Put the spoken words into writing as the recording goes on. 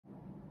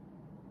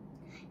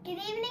Good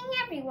evening,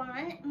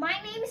 everyone. My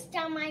name is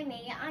Đặng Mai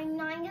My. I'm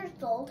 9 years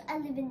old. I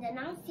live in Da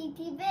Nang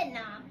City,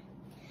 Vietnam.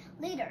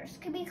 Leaders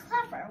could be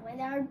clever when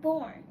they are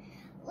born,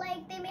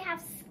 like they may have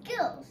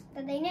skills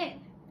that they know.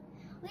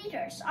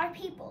 Leaders are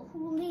people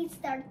who lead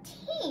their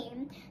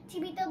team to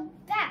be the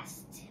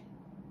best.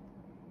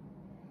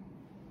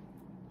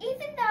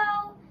 Even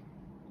though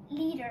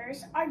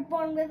leaders are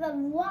born with a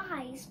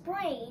wise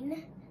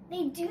brain,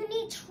 they do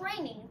need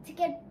training to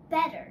get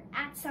better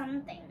at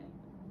something.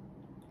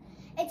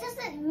 It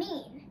doesn't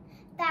mean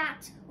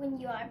that when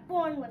you are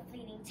born with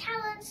leading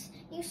talents,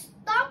 you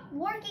stop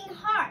working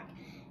hard,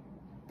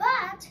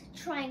 but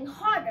trying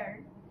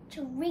harder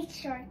to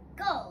reach your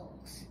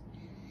goals.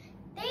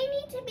 They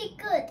need to be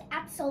good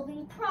at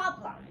solving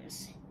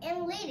problems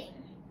and leading.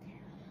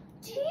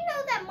 Do you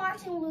know that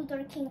Martin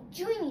Luther King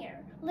Jr.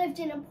 lived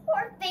in a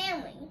poor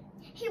family?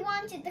 He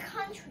wanted the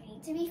country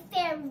to be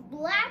fair with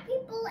black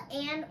people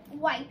and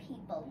white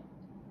people.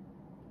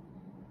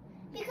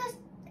 Because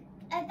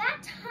at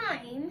that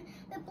time,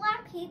 the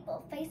black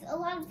people faced a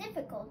lot of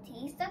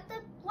difficulties that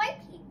the white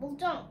people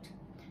don't.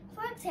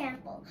 For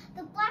example,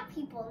 the black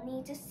people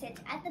need to sit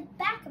at the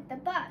back of the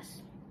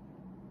bus.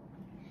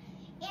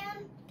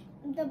 And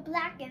the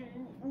black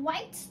and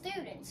white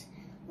students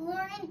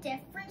learn in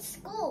different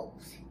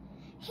schools.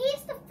 He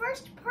is the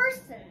first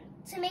person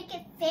to make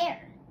it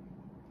fair.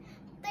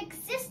 The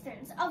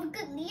existence of a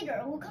good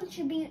leader will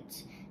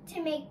contribute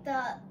to make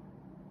the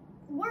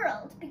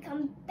world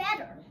become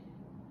better.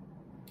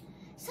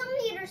 Some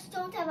leaders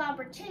don't have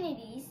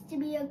opportunities to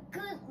be a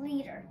good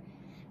leader,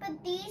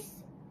 but there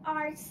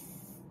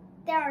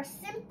are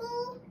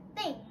simple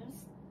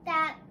things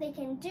that they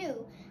can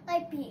do,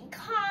 like being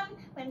calm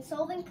when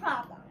solving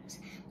problems.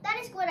 That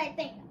is what I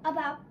think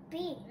about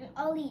being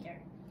a leader.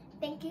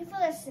 Thank you for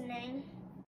listening.